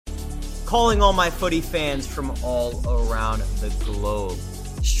calling all my footy fans from all around the globe.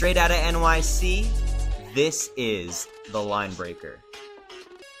 Straight out of NYC, this is The Line Breaker.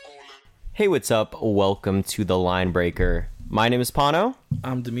 Hey, what's up? Welcome to The Line Breaker. My name is Pano.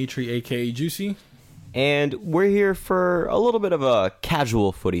 I'm Demetri, aka Juicy. And we're here for a little bit of a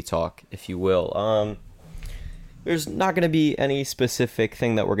casual footy talk, if you will. There's not going to be any specific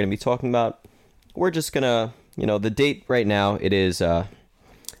thing that we're going to be talking about. We're just going to, the date right now, it is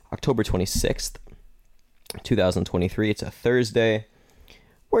October 26th, 2023. It's a Thursday.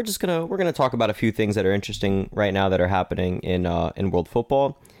 We're going to talk about a few things that are interesting right now that are happening in world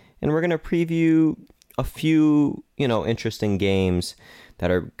football. And we're going to preview a few, interesting games that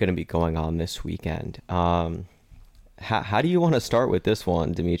are going to be going on this weekend. How do you want to start with this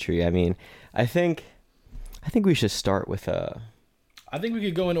one, Demetri? I mean, I think we should start with I think we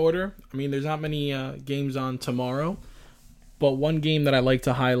could go in order. I mean, there's not many games on tomorrow, but one game that I like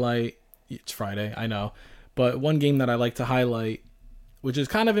to highlight, it's Friday, I know, but one game that I like to highlight, which is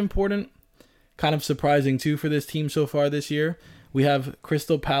kind of important, kind of surprising too for this team so far this year, we have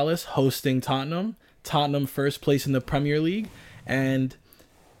Crystal Palace hosting Tottenham. Tottenham first place in the Premier League, and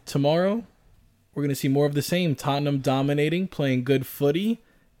tomorrow we're going to see more of the same. Tottenham dominating, playing good footy,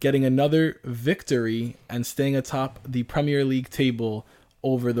 getting another victory, and staying atop the Premier League table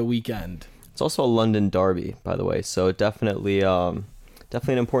over the weekend. It's also a London derby, by the way, so definitely an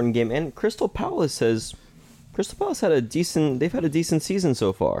important game. And Crystal Palace had a decent season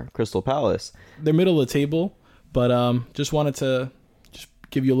so far. Crystal Palace, they're middle of the table, but just wanted to just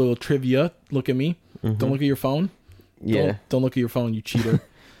give you a little trivia. Look at me. Mm-hmm. Don't look at your phone. Yeah. Don't look at your phone, you cheater.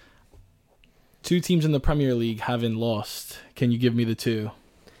 Two teams in the Premier League haven't lost. Can you give me the two?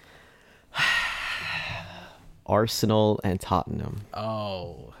 Arsenal and Tottenham.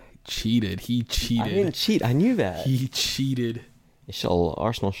 Oh, cheated. He cheated. I didn't cheat. I knew that. He cheated.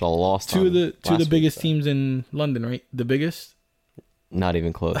 Arsenal should have lost. Two of the biggest teams in London, right? The biggest? Not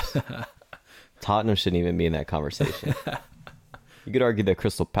even close. Tottenham shouldn't even be in that conversation. You could argue that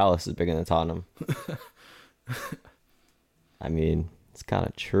Crystal Palace is bigger than Tottenham. I mean, it's kind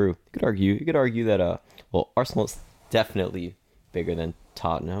of true. You could argue that Arsenal is definitely bigger than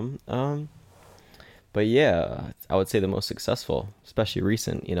Tottenham. But yeah, I would say the most successful, especially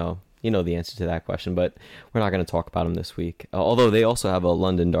recent. You know the answer to that question, but we're not going to talk about them this week. Although they also have a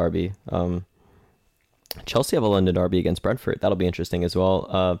London derby. Chelsea have a London derby against Brentford. That'll be interesting as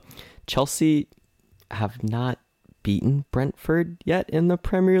well. Chelsea have not beaten Brentford yet in the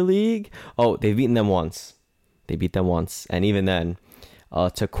Premier League. Oh, they've beaten them once. They beat them once. And even then,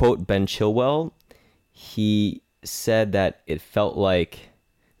 to quote Ben Chilwell, he said that it felt like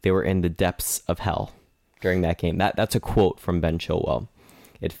they were in the depths of hell during that game. That's a quote from Ben Chilwell.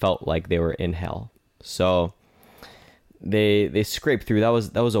 It felt like they were in hell. So they scraped through. That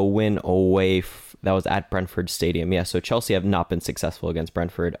was a win away. That was at Brentford Stadium. Yeah, so Chelsea have not been successful against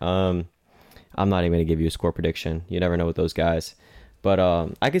Brentford. I'm not even going to give you a score prediction. You never know with those guys. But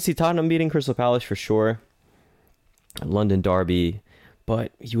I could see Tottenham beating Crystal Palace for sure. London derby.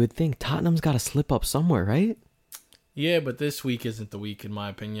 But you would think Tottenham's got to slip up somewhere, right? Yeah, but this week isn't the week, in my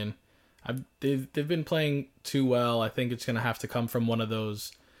opinion. They've been playing too well. I think it's going to have to come from one of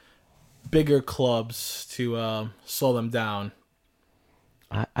those bigger clubs to slow them down.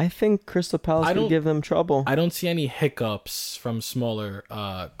 I think Crystal Palace will give them trouble. I don't see any hiccups from smaller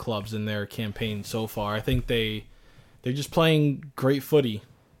clubs in their campaign so far. I think they're just playing great footy.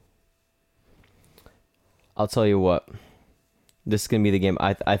 I'll tell you what. This is going to be the game.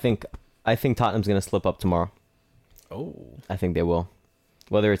 I think Tottenham's going to slip up tomorrow. Oh. I think they will.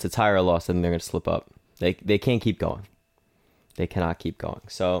 Whether it's a tie or a loss, then they're going to slip up. They can't keep going. They cannot keep going.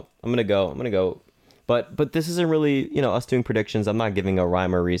 So I'm going to go. But this isn't really, us doing predictions. I'm not giving a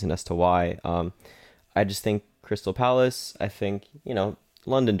rhyme or reason as to why. I just think Crystal Palace, I think,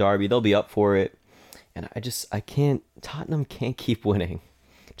 London derby, they'll be up for it. And Tottenham can't keep winning.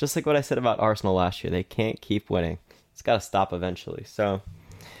 Just like what I said about Arsenal last year. They can't keep winning. It's got to stop eventually. So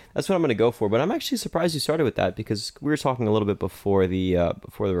that's what I'm going to go for. But I'm actually surprised you started with that because we were talking a little bit before the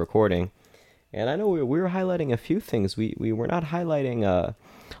recording. And I know we were highlighting a few things. We were not highlighting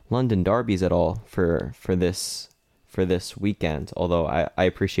London derbies at all for this weekend. Although I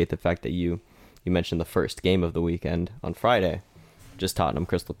appreciate the fact that you mentioned the first game of the weekend on Friday, just Tottenham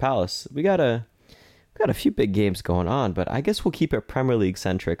Crystal Palace. We got a few big games going on, but I guess we'll keep it Premier League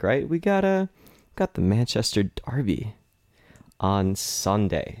centric, right? We got the Manchester derby on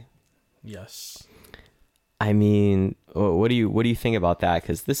Sunday. Yes. I mean, what do you think about that?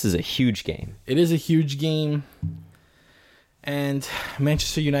 Because this is a huge game. It is a huge game. And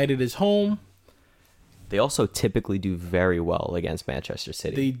Manchester United is home. They also typically do very well against Manchester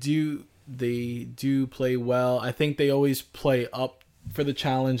City. They do. They do play well. I think they always play up for the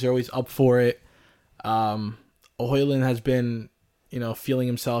challenge. They're always up for it. Hoyland has been, feeling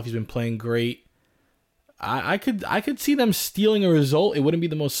himself. He's been playing great. I could see them stealing a result. It wouldn't be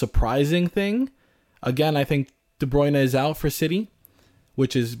the most surprising thing. Again, I think De Bruyne is out for City,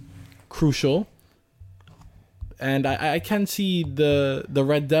 which is crucial. And I can see the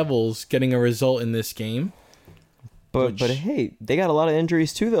Red Devils getting a result in this game. But hey, they got a lot of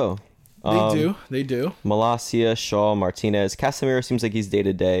injuries too, though. They do. Malacia, Shaw, Martinez. Casemiro seems like he's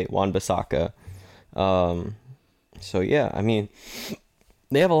day-to-day. Wan-Bissaka. So, yeah, I mean,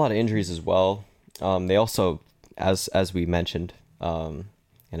 they have a lot of injuries as well. They also, as we mentioned in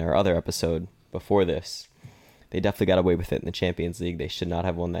our other episode before this, they definitely got away with it in the Champions League. They should not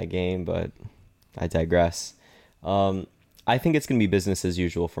have won that game, but I digress. I think it's going to be business as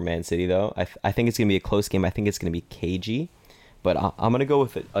usual for Man City, though. I think it's going to be a close game. I think it's going to be cagey. But I'm going to go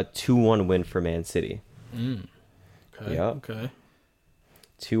with a 2-1 win for Man City. Okay. Yeah. Okay.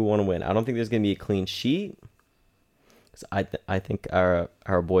 2-1 win. I don't think there's going to be a clean sheet. Cause I think our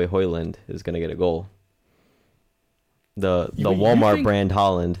boy Hoyland is going to get a goal. The Walmart brand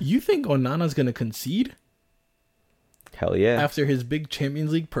Holland. You think Onana's going to concede? Hell yeah. After his big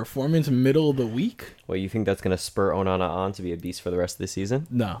Champions League performance middle of the week? Well, you think that's going to spur Onana on to be a beast for the rest of the season?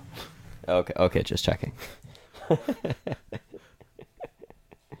 No. Okay, just checking.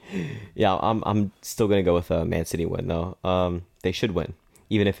 Yeah, I'm still gonna go with a Man City win though. They should win,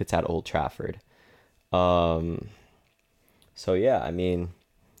 even if it's at Old Trafford. So yeah, I mean,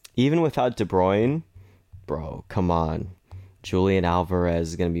 even without De Bruyne, bro, come on, Julian Alvarez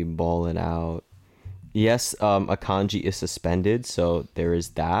is gonna be balling out. Yes, Akanji is suspended, so there is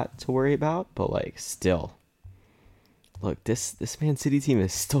that to worry about. But like, still, look, this Man City team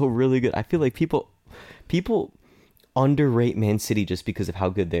is still really good. I feel like people underrate Man City just because of how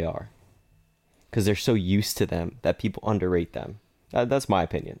good they are, because they're so used to them that people underrate them. That's my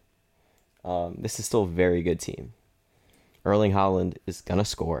opinion. This is still a very good team. Erling Haaland is gonna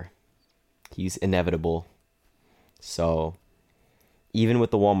score. He's inevitable. So even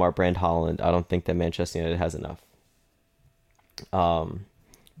with the Walmart brand Haaland, I don't think that Manchester United has enough.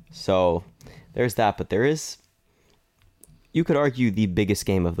 So there's that, but there is, you could argue, the biggest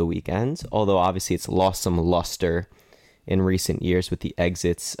game of the weekend, although obviously it's lost some luster in recent years with the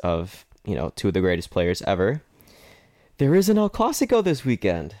exits of, two of the greatest players ever. There is an El Clasico this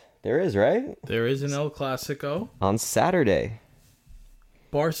weekend. There is, right? There is an El Clasico. On Saturday.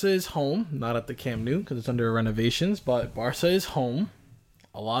 Barca is home, not at the Camp Nou because it's under renovations, but Barca is home.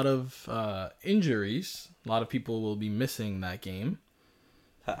 A lot of injuries. A lot of people will be missing that game.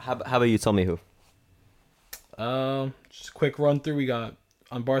 How about you tell me who? Just a quick run through. We got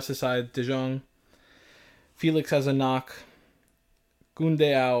on Barca side, De Jong. Felix has a knock.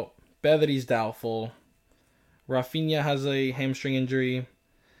 Gunde out. Bedri's doubtful. Rafinha has a hamstring injury.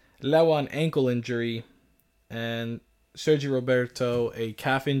 Lewa an ankle injury. And Sergio Roberto a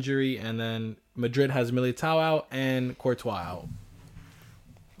calf injury. And then Madrid has Militao out and Courtois out.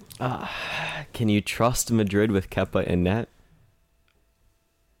 Can you trust Madrid with Kepa in net?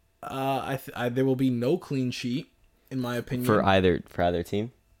 There will be no clean sheet, in my opinion, for either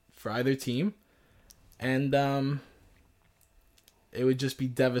team. For either team, and it would just be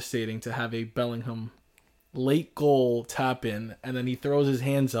devastating to have a Bellingham late goal tap in, and then he throws his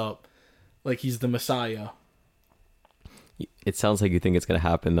hands up like he's the Messiah. It sounds like you think it's gonna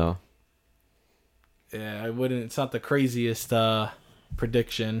happen, though. Yeah, I wouldn't. It's not the craziest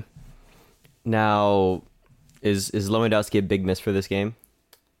prediction. Now, is Lewandowski a big miss for this game?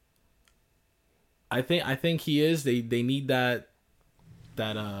 I think he is. They need that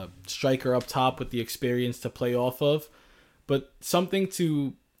striker up top with the experience to play off of. But something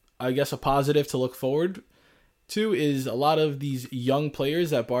to, I guess, a positive to look forward to is a lot of these young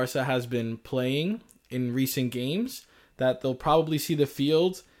players that Barca has been playing in recent games that they'll probably see the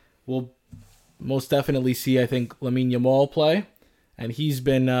field. We'll most definitely see, I think, Lamine Yamal play, and he's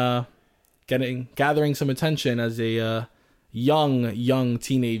been gathering some attention as a young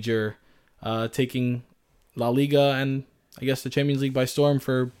teenager, taking La Liga and I guess the Champions League by storm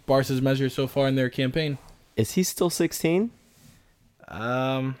for Barca's measure so far in their campaign. Is he still 16?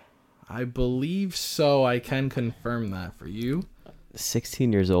 I believe so. I can confirm that for you.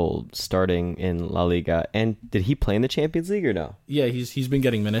 16 years old, starting in La Liga. And did he play in the Champions League or no? Yeah, he's been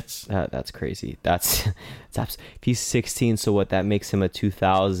getting minutes. That's crazy. That's if he's 16, so what, that makes him a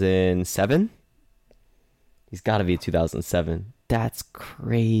 2007? He's got to be a 2007. That's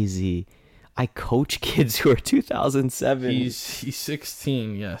crazy. I coach kids who are 2007. He's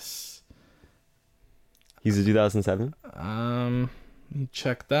 16, yes. He's a 2007? Let me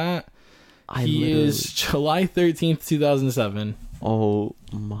check that. He is July 13th, 2007. Oh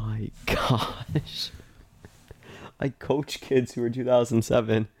my gosh. I coach kids who are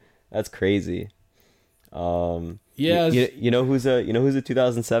 2007. That's crazy. Yeah. You know who's a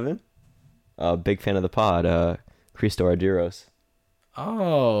 2007? Big fan of the pod. Cristo Arduros.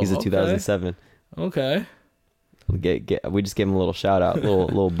 Oh, he's a okay. 2007. Okay. We just gave him a little shout out,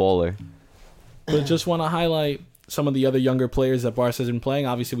 little bowler. But just want to highlight some of the other younger players that Barca has been playing.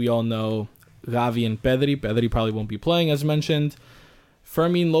 Obviously, we all know Gavi and Pedri. Pedri probably won't be playing, as mentioned.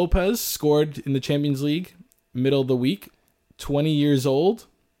 Fermin Lopez scored in the Champions League middle of the week, 20 years old.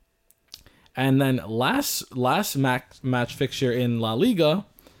 And then last match fixture in La Liga,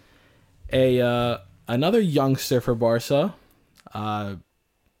 another youngster for Barca. I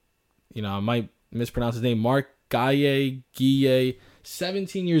might mispronounce his name. Marc Guille,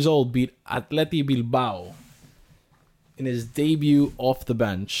 17 years old, beat Atleti Bilbao in his debut off the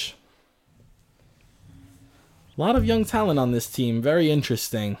bench. A lot of young talent on this team. Very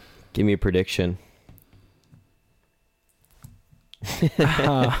interesting. Give me a prediction.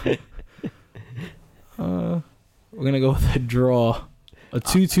 We're going to go with a draw. A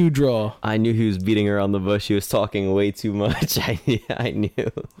 2-2 draw. I knew he was beating around the bush. He was talking way too much. I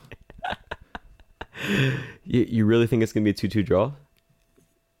knew. You really think it's going to be a 2-2 draw?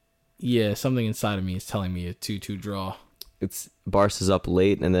 Yeah, something inside of me is telling me a 2-2 draw. It's Barca's up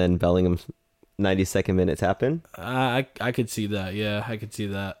late and then Bellingham's 92nd minutes happen? I could see that. Yeah, I could see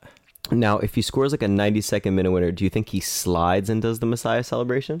that. Now, if he scores like a 92nd minute winner, do you think he slides and does the Messiah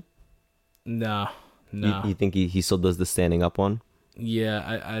celebration? No. You think he still does the standing up one?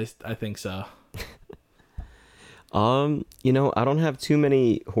 Yeah, I think so. I don't have too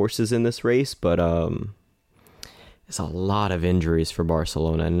many horses in this race, but there's a lot of injuries for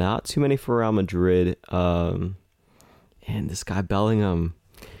Barcelona. Not too many for Real Madrid. And this guy Bellingham,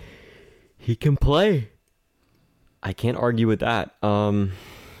 he can play. I can't argue with that.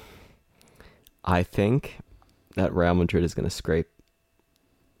 I think that Real Madrid is going to scrape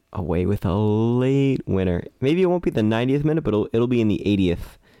away with a late winner. Maybe it won't be the 90th minute, but it'll be in the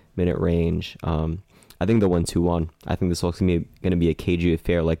 80th minute range. I think they'll win 2-1. I think this looks going to be a cagey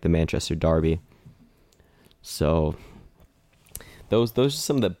affair like the Manchester Derby. So those are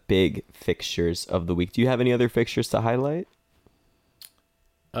some of the big fixtures of the week. Do you have any other fixtures to highlight?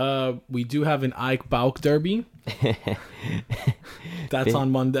 We do have an Ike Bauk derby. That's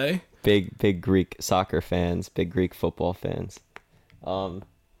on Monday. Big Greek soccer fans, big Greek football fans.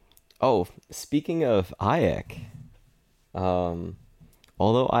 Speaking of Ajax,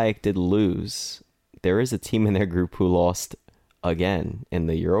 although Ajax did lose, there is a team in their group who lost again in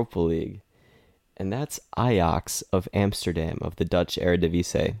the Europa League, and that's Ajax of Amsterdam of the Dutch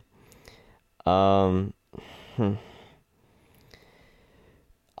Eredivisie.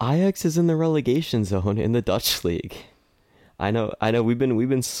 Ajax is in the relegation zone in the Dutch league. I know. We've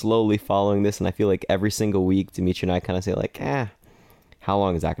been slowly following this, and I feel like every single week, Demetri and I kind of say like, how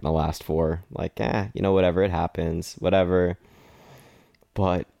long is that going to last for? Like, whatever, it happens, whatever.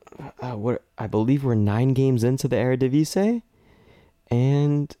 But I believe we're 9 games into the Eredivisie,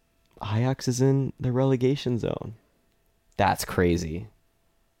 and Ajax is in the relegation zone. That's crazy.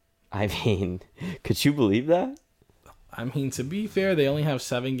 I mean, could you believe that? I mean, to be fair, they only have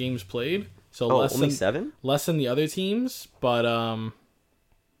 7 games played, so only 7? Less than the other teams. But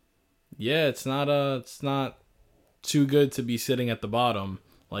it's not too good to be sitting at the bottom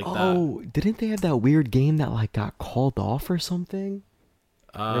like that. Oh, didn't they have that weird game that like got called off or something?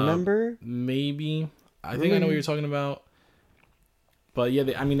 Remember? Maybe. I think I know what you're talking about. But yeah,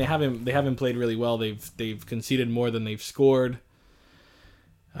 they haven't played really well. They've conceded more than they've scored.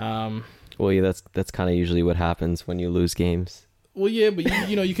 Well, yeah, that's kind of usually what happens when you lose games. Well, yeah, but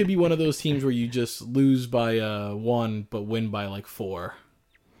you could be one of those teams where you just lose by 1 but win by like 4.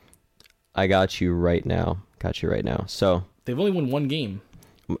 I got you right now. So they've only won 1 game.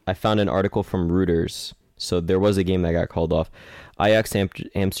 I found an article from Reuters. So there was a game that got called off. Ajax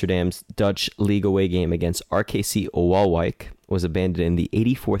Amsterdam's Dutch league away game against RKC Waalwijk was abandoned in the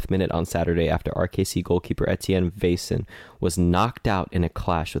 84th minute on Saturday after RKC goalkeeper Etienne Vaesen was knocked out in a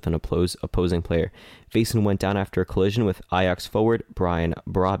clash with an opposing player. Vaesen went down after a collision with Ajax forward Brian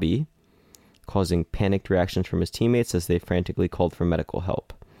Brobby, causing panicked reactions from his teammates as they frantically called for medical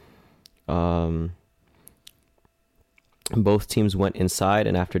help. Both teams went inside,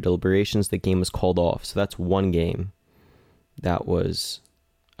 and after deliberations, the game was called off. So that's 1 game that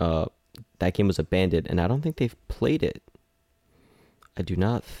game was abandoned, and I don't think they've played it. I do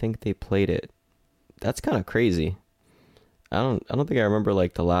not think they played it. That's kind of crazy. I don't think I remember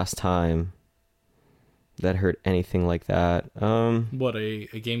like the last time that heard anything like that. What, a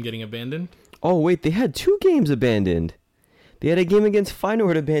game getting abandoned? Oh wait, they had 2 games abandoned. They had a game against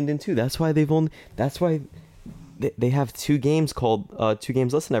Feyenoord abandoned too. That's why they have 2 games called 2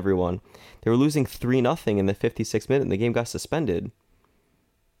 games less than everyone. They were losing 3-0 in the 56th minute, and the game got suspended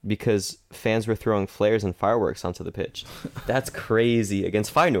because fans were throwing flares and fireworks onto the pitch. That's crazy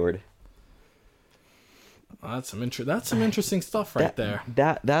against Feyenoord. That's some interesting stuff there.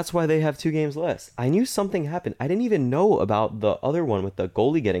 That's why they have 2 games less. I knew something happened. I didn't even know about the other one with the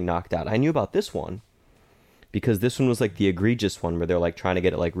goalie getting knocked out. I knew about this one because this one was like the egregious one where they're like trying to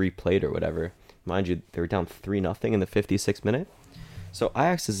get it like replayed or whatever. Mind you, they were down 3-0 in the 56th minute. So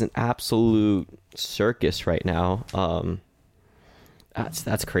Ajax is an absolute circus right now.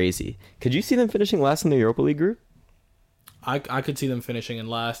 That's crazy. Could you see them finishing last in the Europa League group? I could see them finishing in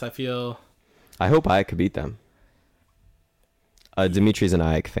last. I hope Ajax could beat them. Dimitri's an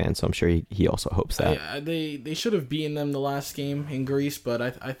Ajax fan, so I'm sure he also hopes that. They should have beaten them the last game in Greece, but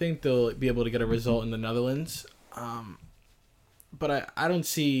I think they'll be able to get a result in the Netherlands. But I don't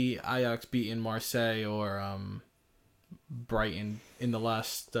see Ajax beating Marseille or Brighton in the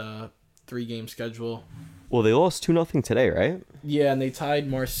last 3-game schedule. Well, they lost 2-0 today, right? Yeah, and they tied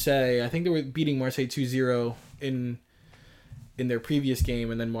Marseille. I think they were beating Marseille 2-0 in their previous game,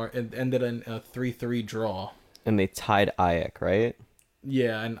 and then it ended in a 3-3 draw. And they tied Ajax, right?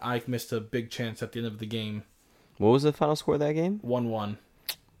 Yeah, and Ajax missed a big chance at the end of the game. What was the final score of that game? 1-1.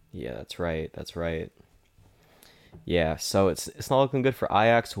 Yeah, that's right. Yeah, so it's not looking good for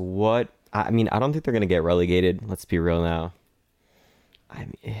Ajax. I don't think they're going to get relegated. Let's be real now.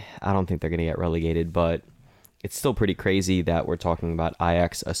 I don't think they're going to get relegated, but it's still pretty crazy that we're talking about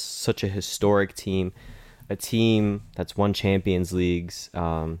Ajax, such a historic team, a team that's won Champions Leagues.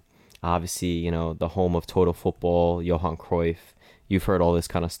 Obviously, the home of total football, Johan Cruyff. You've heard all this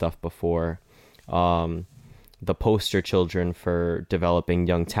kind of stuff before. The poster children for developing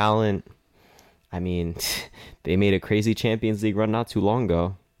young talent. They made a crazy Champions League run not too long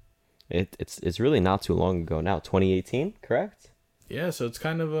ago. It's really not too long ago now. 2018, correct? Yeah, so it's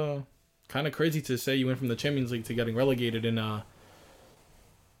kind of crazy to say you went from the Champions League to getting relegated in a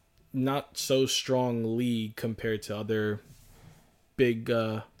not so strong league compared to other big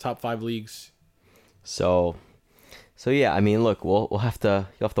top 5 leagues. So yeah, look, you'll have to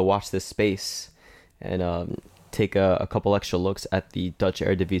watch this space and take a couple extra looks at the Dutch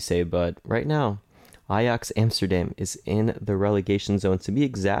Eredivisie, but right now Ajax Amsterdam is in the relegation zone. To be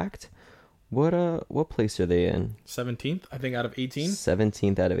exact, what place are they in? 17th, I think, out of 18.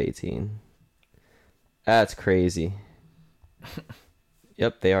 17th out of 18. That's crazy.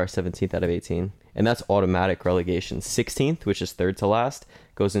 Yep, they are 17th out of 18. And that's automatic relegation. 16th, which is third to last,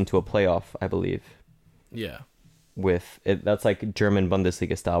 goes into a playoff, I believe. Yeah. That's like German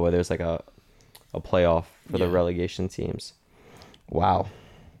Bundesliga style, where there's like a playoff for the relegation teams. Wow.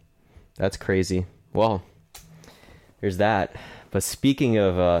 That's crazy. Well, there's that. But speaking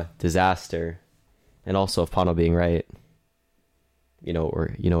of disaster, and also of Pano being right, you know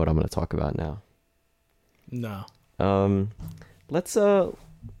what I'm going to talk about now. No. I'm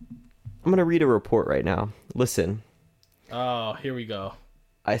going to read a report right now. Listen. Oh, here we go.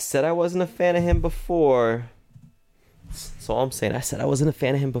 I said I wasn't a fan of him before. That's all I'm saying. I said I wasn't a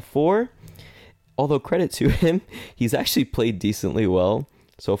fan of him before. Although credit to him, he's actually played decently well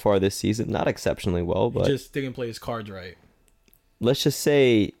so far this season. Not exceptionally well, but he just didn't play his cards right. Let's just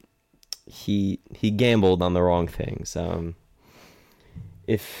say he gambled on the wrong things.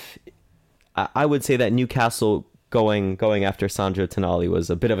 If I would say that Newcastle going after Sandro Tonali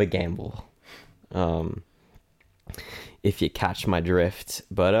was a bit of a gamble. If you catch my drift.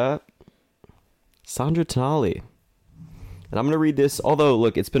 But Sandro Tonali. And I'm going to read this, although,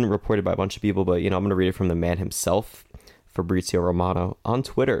 look, it's been reported by a bunch of people, but, I'm going to read it from the man himself, Fabrizio Romano, on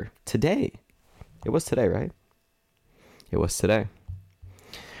Twitter today. It was today, right? It was today.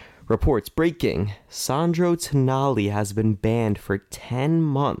 Reports breaking. Sandro Tonali has been banned for 10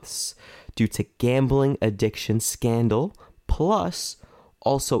 months due to gambling addiction scandal, plus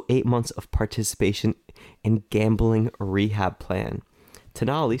also 8 months of participation in gambling rehab plan.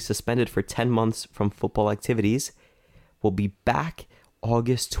 Tonali, suspended for 10 months from football activities, will be back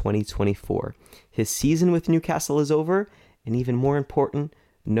August 2024. His season with Newcastle is over, and even more important,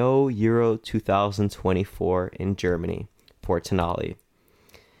 no Euro 2024 in Germany for Tonali.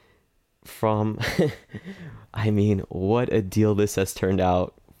 What a deal this has turned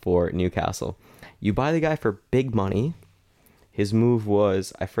out for Newcastle. You buy the guy for big money. His move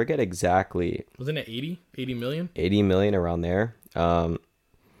was, I forget exactly. Wasn't it 80 million? 80 million, around there. You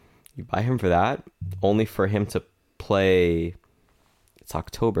buy him for that, only for him to play, it's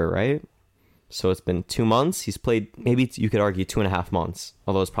October, right? So it's been 2 months. He's played, maybe you could argue 2.5 months,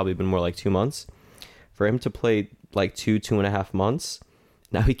 although it's probably been more like 2 months. For him to play like 2.5 months,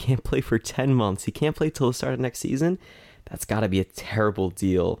 now he can't play for 10 months. He can't play till the start of next season. That's got to be a terrible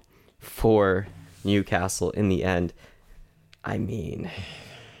deal for Newcastle in the end. I mean,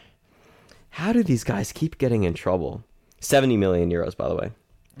 how do these guys keep getting in trouble? 70 million euros, by the way.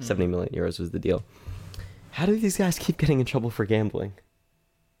 70 million euros was the deal. How do these guys keep getting in trouble for gambling?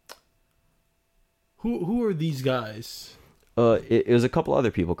 Who are these guys? It was a couple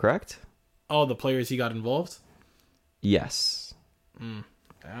other people, correct? Oh, the players he got involved? Yes.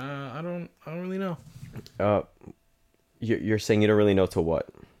 I don't really know. You're saying you don't really know to what?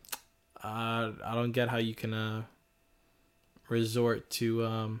 I don't get how you can resort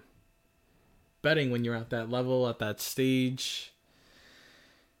to betting when you're at that level, at that stage.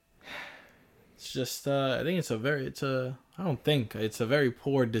 It's just I think it's a very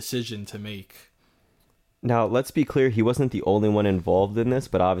poor decision to make. Now, let's be clear, he wasn't the only one involved in this,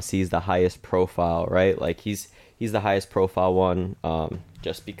 but obviously he's the highest profile, right? Like he's the highest profile one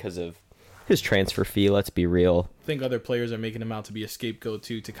just because of his transfer fee, let's be real. I think other players are making him out to be a scapegoat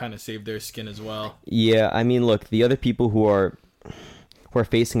too, to kind of save their skin as well. Yeah, I mean, look, the other people who are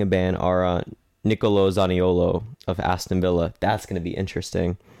facing a ban are Nicolo Zaniolo of Aston Villa. That's going to be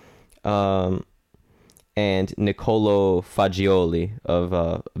interesting. And Nicolo Fagioli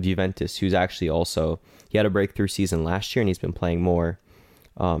of Juventus, who's actually also, he had a breakthrough season last year and he's been playing more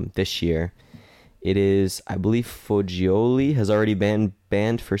this year. It is, I believe, Fagioli has already been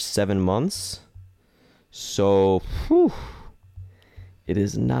banned for 7 months. So, it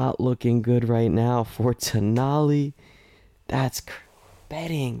is not looking good right now for Tonali. That's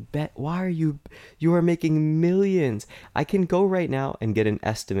betting. Why are you are making millions. I can go right now and get an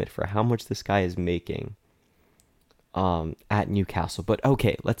estimate for how much this guy is making at Newcastle. But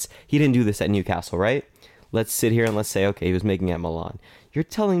okay, he didn't do this at Newcastle, right? Let's sit here and let's say, okay, he was making at Milan. You're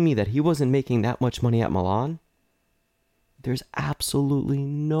telling me that he wasn't making that much money at Milan? There's absolutely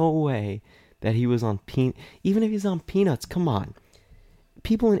no way that he was on even if he's on peanuts, come on.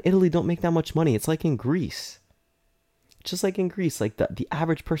 People in Italy don't make that much money. It's like in Greece. Just like in Greece, like the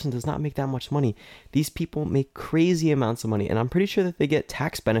average person does not make that much money. These people make crazy amounts of money, and I'm pretty sure that they get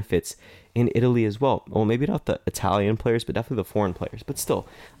tax benefits in Italy as well. Well, maybe not the Italian players, but definitely the foreign players. But still,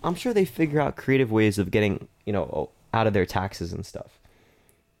 I'm sure they figure out creative ways of getting, out of their taxes and stuff.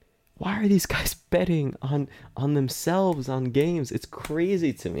 Why are these guys betting on themselves, on games? It's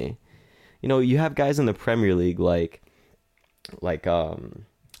crazy to me. You have guys in the Premier League like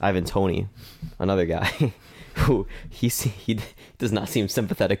Ivan Toney, another guy. Who he does not seem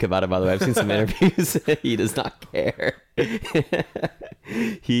sympathetic about it, by the way. I've seen some interviews. He does not care.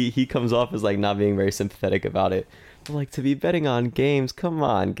 He comes off as like not being very sympathetic about it. But like, to be betting on games, come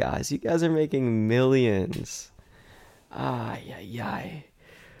on, guys. You guys are making millions.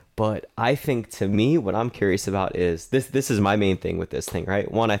 But I think, to me, what I'm curious about is this is my main thing with this thing,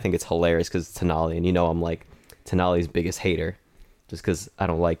 right? One, I think it's hilarious because it's Tonali, and I'm like Tonali's biggest hater just because I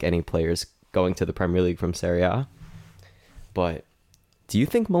don't like any players going to the Premier League from Serie A. But do you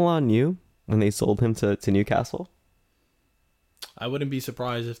think Milan knew when they sold him to Newcastle? I wouldn't be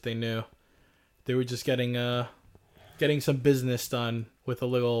surprised if they knew. They were just getting some business done with a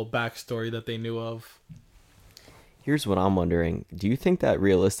little backstory that they knew of. Here's what I'm wondering. Do you think that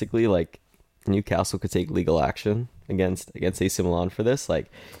realistically, like, Newcastle could take legal action against AC Milan for this? Like,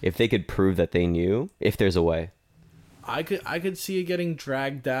 if they could prove that they knew, if there's a way. I could see it getting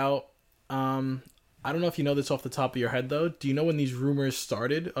dragged out. I don't know if you know this off the top of your head, though. Do you know when these rumors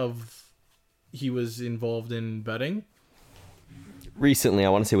started of he was involved in betting? Recently, I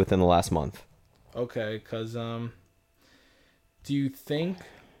want to say within the last month. Okay, because do you think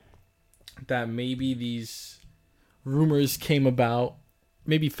that maybe these rumors came about,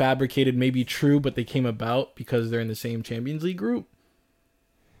 maybe fabricated, maybe true, but they came about because they're in the same Champions League group?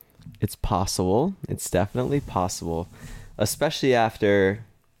 It's possible. It's definitely possible. Especially after,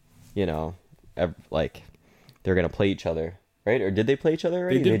 like, they're going to play each other, right? Or did they play each other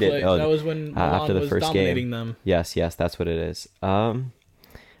already? They did play. Oh, that was when Milan after the was first dominating game. them. Yes, that's what it is.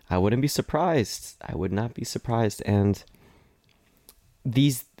 I wouldn't be surprised. I would not be surprised. And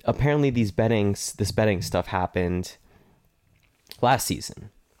this betting stuff happened last season.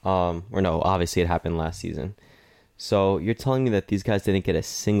 Or no, obviously it happened last season. So you're telling me that these guys didn't get a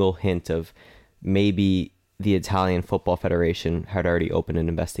single hint of maybe the Italian Football Federation had already opened an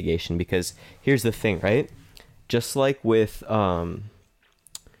investigation? Because here's the thing, right? Just like with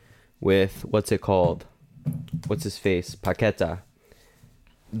what's it called? What's his face? Paqueta.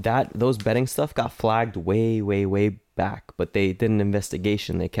 that those betting stuff got flagged way, way, way back, but they did an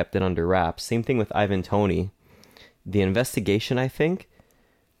investigation. They kept it under wraps. Same thing with Ivan Toney. The investigation, I think,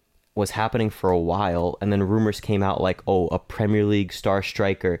 was happening for a while, and then rumors came out like, oh, a Premier League star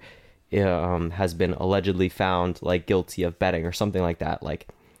striker has been allegedly found like guilty of betting or something like that. Like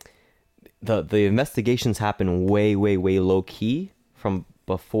the investigations happen way, way, way low key from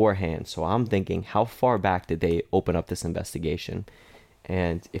beforehand. So I'm thinking, how far back did they open up this investigation?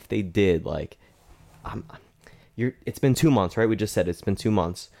 And if they did, like, it's been 2 months, right? We just said it's been 2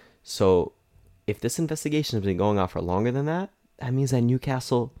 months. So if this investigation has been going on for longer than that, that means that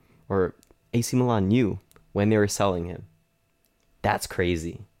Newcastle or AC Milan knew when they were selling him. That's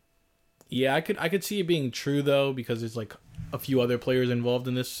crazy. Yeah, I could see it being true though, because there's like a few other players involved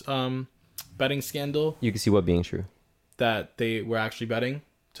in this betting scandal. You can see what being true. That they were actually betting,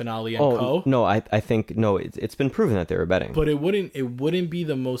 Tonali and co. No, I think no, it's been proven that they were betting. But it wouldn't be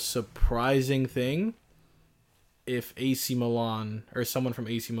the most surprising thing if AC Milan or someone from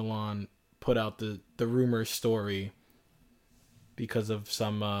AC Milan put out the rumor story because of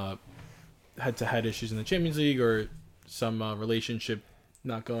some head-to-head issues in the Champions League or some relationship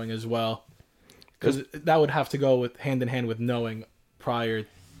not going as well. Because that would have to go with hand in hand with knowing prior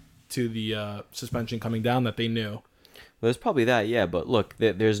to the suspension coming down that they knew. Well, there's probably that, yeah. But look,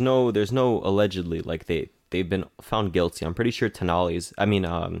 there's no allegedly, like they've been found guilty. I'm pretty sure Zaniolo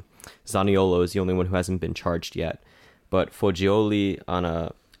is the only one who hasn't been charged yet. But Foggioli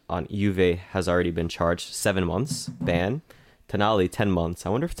on Juve has already been charged, 7 months ban. Tonali 10 months. I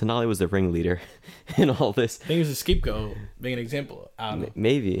wonder if Tonali was the ringleader in all this. I think he was a scapegoat, being an example.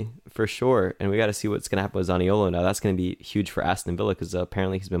 Maybe, for sure. And we got to see what's going to happen with Zaniolo now. That's going to be huge for Aston Villa because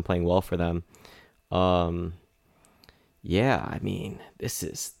apparently he's been playing well for them. Yeah, I mean, this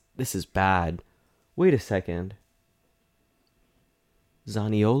is bad. Wait a second.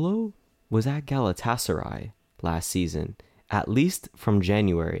 Zaniolo was at Galatasaray last season, at least from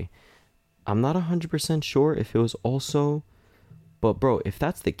January. I'm not 100% sure if it was also... But, bro, if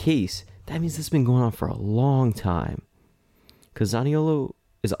that's the case, that means this has been going on for a long time. Because Zaniolo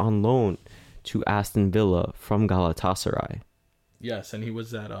is on loan to Aston Villa from Galatasaray. Yes, and he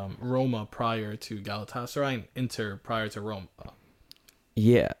was at Roma prior to Galatasaray and Inter prior to Roma.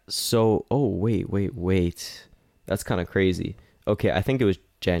 Yeah, so... Oh, wait. That's kind of crazy. Okay, I think it was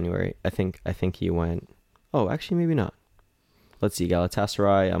January. I think he went... Oh, actually, maybe not. Let's see,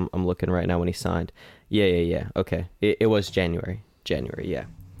 Galatasaray. I'm looking right now when he signed. Yeah. Okay, it was January, yeah.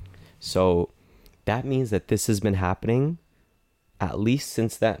 So that means that this has been happening at least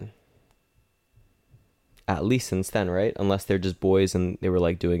since then. Right? Unless they're just boys and they were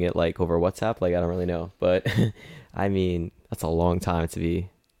like doing it like over WhatsApp. Like, I don't really know. But I mean, that's a long time to be.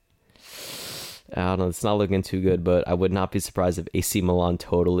 I don't know. It's not looking too good, but I would not be surprised if AC Milan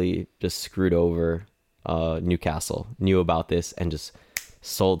totally just screwed over Newcastle, knew about this and just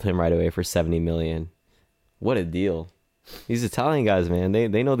sold him right away for 70 million. What a deal. These Italian guys, man,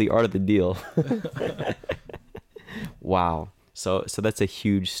 they know the art of the deal. Wow. So that's a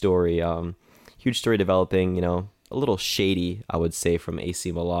huge story developing, you know, a little shady, I would say, from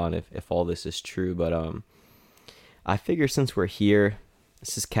AC Milan if all this is true, but I figure since we're here,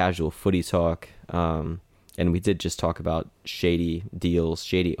 this is casual footy talk, and we did just talk about shady deals,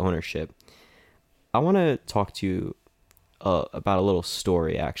 shady ownership. I want to talk to you about a little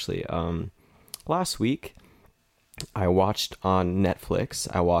story, actually. Last week, I watched on Netflix,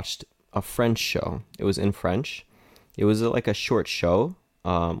 a French show. It was in French. It was like a short show,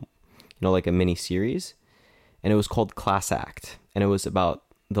 like a mini series, and it was called Class Act. And it was about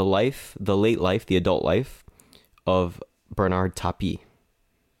the adult life of Bernard Tapie.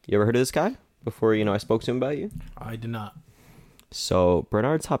 You ever heard of this guy before, I spoke to him about you? I did not. So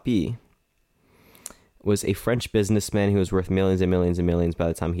Bernard Tapie was a French businessman who was worth millions and millions and millions by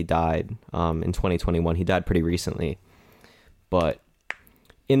the time he died in 2021. He died pretty recently. But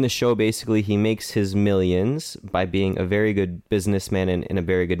in the show, basically, he makes his millions by being a very good businessman and a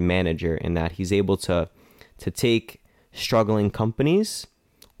very good manager, in that he's able to take struggling companies,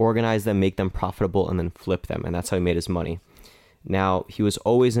 organize them, make them profitable, and then flip them. And that's how he made his money. Now, he was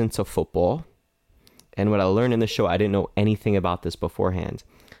always into football. And what I learned in the show, I didn't know anything about this beforehand.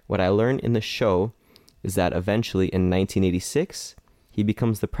 What I learned in the show is that eventually in 1986, he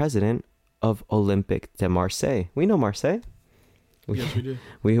becomes the president of Olympique de Marseille. We know Marseille. Yes, we do.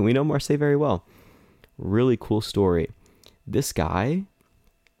 We know Marseille very well. Really cool story. This guy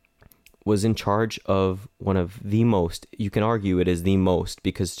was in charge of one of the most, you can argue it is the most,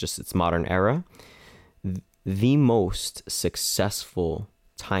 because just its modern era, the most successful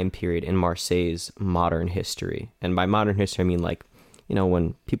time period in Marseille's modern history. And by modern history, I mean like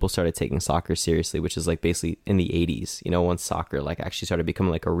when people started taking soccer seriously, which is like basically in the 80s, once soccer like actually started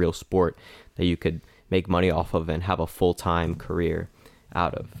becoming like a real sport that you could make money off of and have a full-time career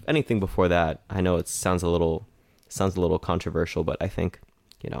out of. Anything before that, I know it sounds a little controversial, but I think,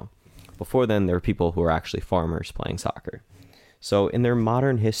 before then there were people who were actually farmers playing soccer. So in their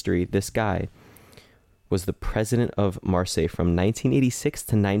modern history, this guy was the president of Marseille from 1986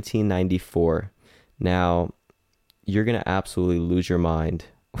 to 1994. Now, you're going to absolutely lose your mind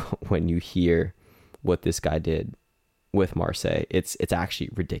when you hear what this guy did with Marseille. It's actually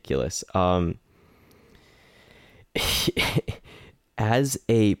ridiculous. As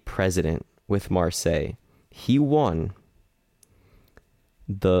a president with Marseille, he won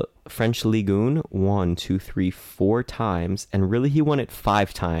the French Ligue 1, 2, 3, 4 times, and really he won it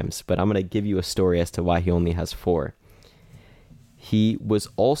 5 times, but I'm going to give you a story as to why he only has 4. He was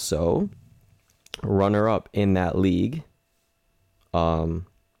also runner-up in that league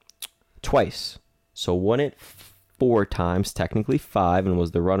twice. So won it 4 times, technically 5, and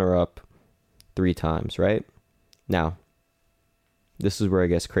was the runner-up 3 times, right? Now, this is where it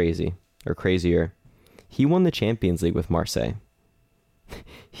gets crazy, or crazier. He won the Champions League with Marseille.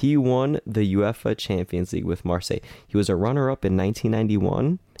 He won the UEFA Champions League with Marseille. He was a runner-up in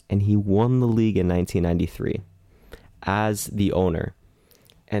 1991, and he won the league in 1993 as the owner.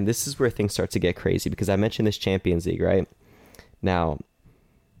 And this is where things start to get crazy, because I mentioned this Champions League, right? Now,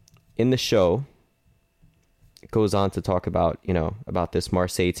 in the show, it goes on to talk about, about this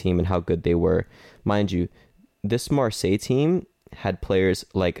Marseille team and how good they were. Mind you, this Marseille team had players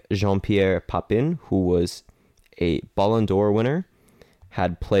like Jean-Pierre Papin, who was a Ballon d'Or winner,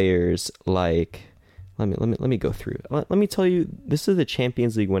 had players like, let me go through. Let me tell you, this is the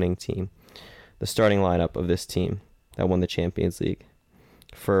Champions League winning team, the starting lineup of this team that won the Champions League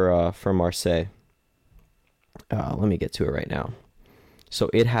for Marseille. Let me get to it right now. So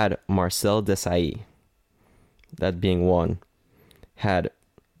it had Marcel Desailly, that being one, had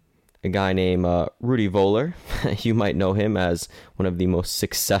a guy named Rudi Völler. You might know him as one of the most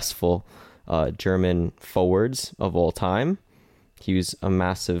successful German forwards of all time. He was a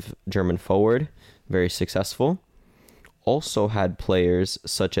massive German forward, very successful. Also had players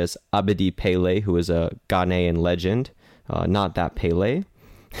such as Abedi Pele, who is a Ghanaian legend. Not that Pele,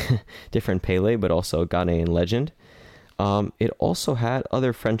 different Pele, but also a Ghanaian legend. It also had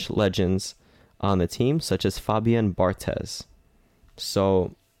other French legends on the team, such as Fabien Barthez.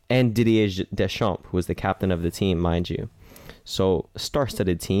 And Didier Deschamps, who was the captain of the team, mind you. So,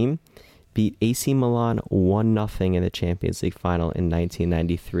 star-studded team. Beat AC Milan 1-0 in the Champions League final in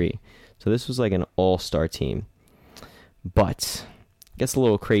 1993. So this was like an all-star team. But it gets a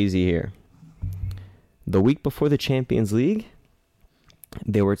little crazy here. The week before the Champions League,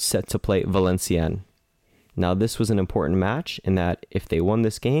 they were set to play Valenciennes. Now this was an important match in that if they won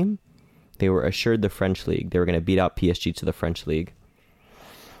this game, they were assured the French League. They were going to beat out PSG to the French League.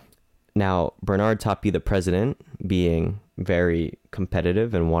 Now, Bernard Tapie, the president, being very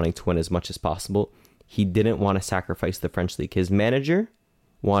competitive and wanting to win as much as possible, he didn't want to sacrifice the French League. His manager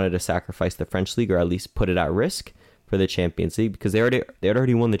wanted to sacrifice the French League, or at least put it at risk for the Champions League, because they had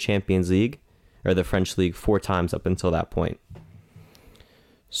already won the Champions League, or the French League, 4 times up until that point.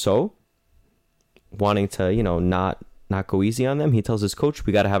 So, wanting to, not go easy on them, he tells his coach,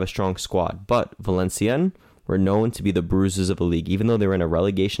 we got to have a strong squad. But Valenciennes were known to be the bruisers of the league. Even though they were in a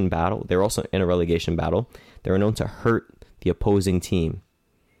relegation battle, they were also in a relegation battle. They were known to hurt the opposing team,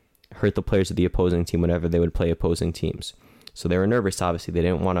 hurt the players of the opposing team whenever they would play opposing teams. So they were nervous, obviously. They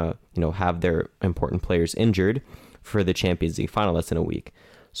didn't want to, have their important players injured for the Champions League final that's in a week.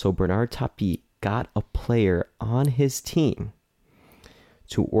 So Bernard Tapie got a player on his team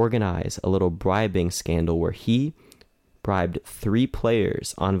to organize a little bribing scandal where he bribed 3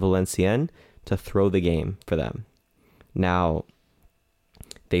 players on Valenciennes to throw the game for them. Now,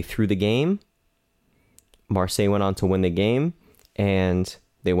 they threw the game. Marseille went on to win the game, and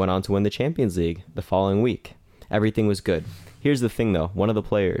they went on to win the Champions League the following week. Everything was good. Here's the thing, though. One of the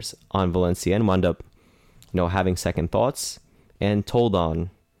players on Valenciennes wound up, having second thoughts and told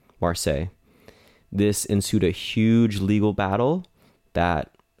on Marseille. This ensued a huge legal battle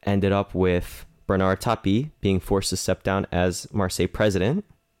that ended up with Bernard Tapie being forced to step down as Marseille president.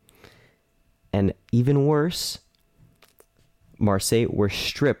 And even worse, Marseille were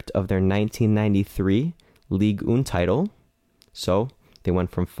stripped of their 1993 Ligue 1 title. So they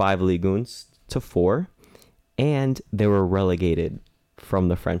went from 5 Ligue 1s to 4. And they were relegated from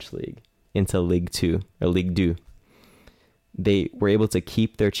the French League into Ligue 2 or Ligue 2. They were able to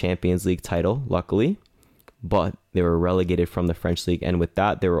keep their Champions League title, luckily, but they were relegated from the French League. And with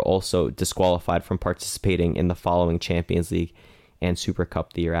that, they were also disqualified from participating in the following Champions League and Super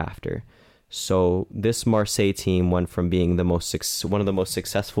Cup the year after. So this Marseille team went from being one of the most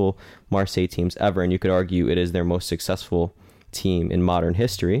successful Marseille teams ever, and you could argue it is their most successful team in modern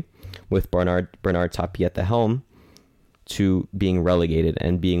history, with Bernard Tapie at the helm, to being relegated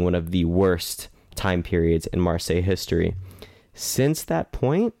and being one of the worst time periods in Marseille history. Since that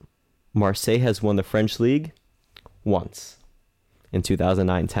point, Marseille has won the French league once, in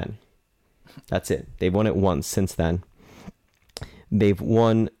 2009-10. That's it. They've won it once since then. They've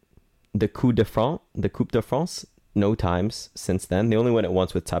won the Coupe de France, no times since then. They only won it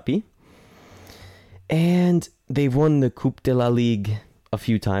once with Tapie. And they've won the Coupe de la Ligue a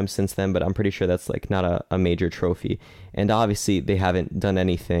few times since then, but I'm pretty sure that's like not a major trophy. And obviously they haven't done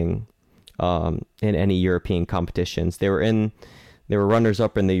anything in any European competitions. They were runners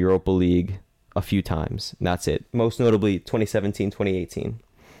up in the Europa League a few times, and that's it. Most notably 2017, 2018.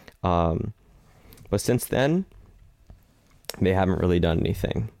 But since then, they haven't really done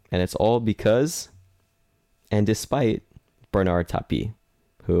anything. And it's all because, and despite, Bernard Tapie,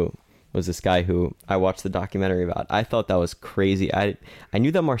 who was this guy who I watched the documentary about. I thought that was crazy. I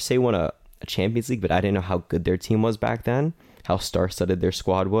knew that Marseille won a Champions League, but I didn't know how good their team was back then, how star-studded their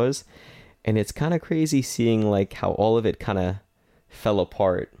squad was. And it's kind of crazy seeing like how all of it kind of fell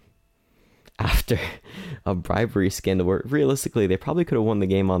apart after a bribery scandal where realistically they probably could have won the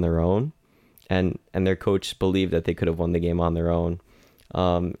game on their own. And their coach believed that they could have won the game on their own.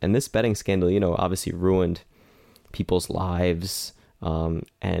 And this betting scandal, obviously ruined people's lives.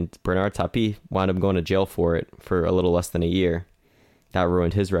 And Bernard Tapie wound up going to jail for it for a little less than a year. That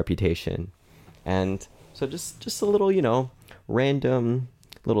ruined his reputation. And so just a little, random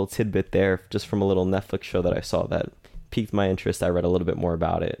little tidbit there, just from a little Netflix show that I saw that piqued my interest. I read a little bit more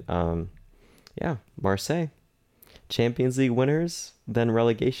about it. Marseille, Champions League winners, then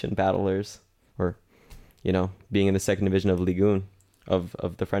relegation battlers, or, being in the second division of Ligue 1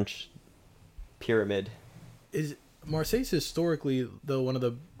 of the French pyramid. Is Marseille's historically one of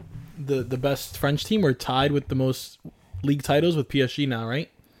the best French team, or tied with the most league titles with PSG now, right?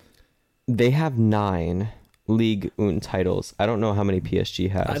 They have 9 Ligue 1 titles. I don't know how many PSG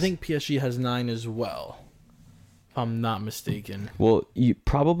has. I think PSG has 9 as well, if I'm not mistaken. Well,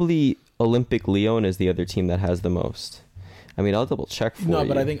 probably Olympique Lyon is the other team that has the most. I mean, I'll double check for you. No,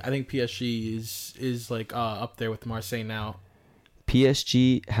 but I think PSG is like up there with Marseille now.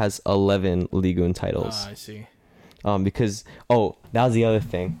 PSG has 11 Ligue 1 titles. I see. Because that was the other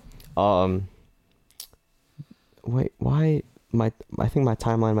thing. Wait, why I think my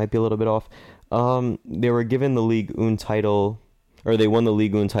timeline might be a little bit off. They were given the Ligue 1 title, or they won the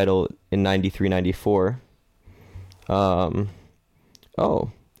Ligue 1 title in 93-94.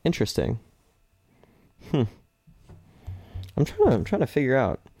 Interesting. I'm trying to figure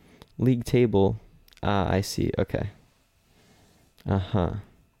out league table. I see. Okay.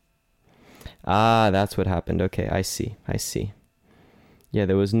 That's what happened. Okay, I see. Yeah,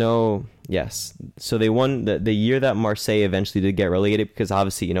 there was no... Yes. So they won the year that Marseille eventually did get relegated, because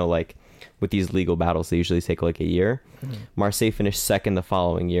obviously, like with these legal battles, they usually take like a year. Mm-hmm. Marseille finished second the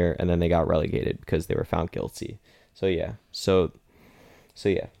following year, and then they got relegated because they were found guilty. So yeah. So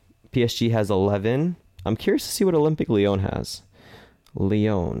yeah. PSG has 11. I'm curious to see what Olympique Lyon has.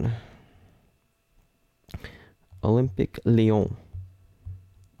 Olympique Lyon.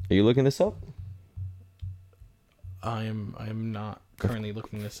 Are you looking this up? I am not currently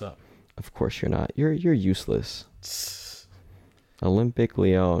looking this up. Of course you're not. You're useless. Olympique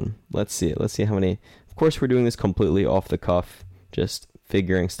Lyon. Let's see how many. Of course we're doing this completely off the cuff, just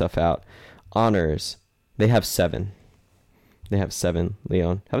figuring stuff out. Honors. They have 7.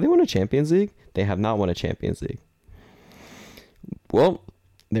 Lyon. Have they won a Champions League? They have not won a Champions League. Well,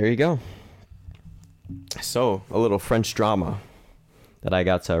 there you go. So, a little French drama that I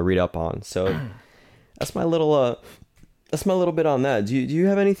got to read up on. So, that's my little bit on that. Do you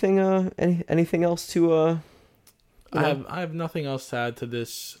have anything anything else to I have nothing else to add to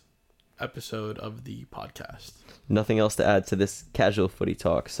this episode of the podcast. Nothing else to add to this casual footy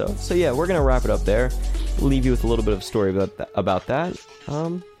talk. So yeah, we're gonna wrap it up there. Leave you with a little bit of story about that.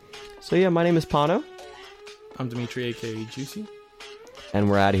 So yeah, my name is Pano. I'm Demetri, aka Juicy, and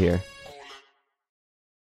we're out of here.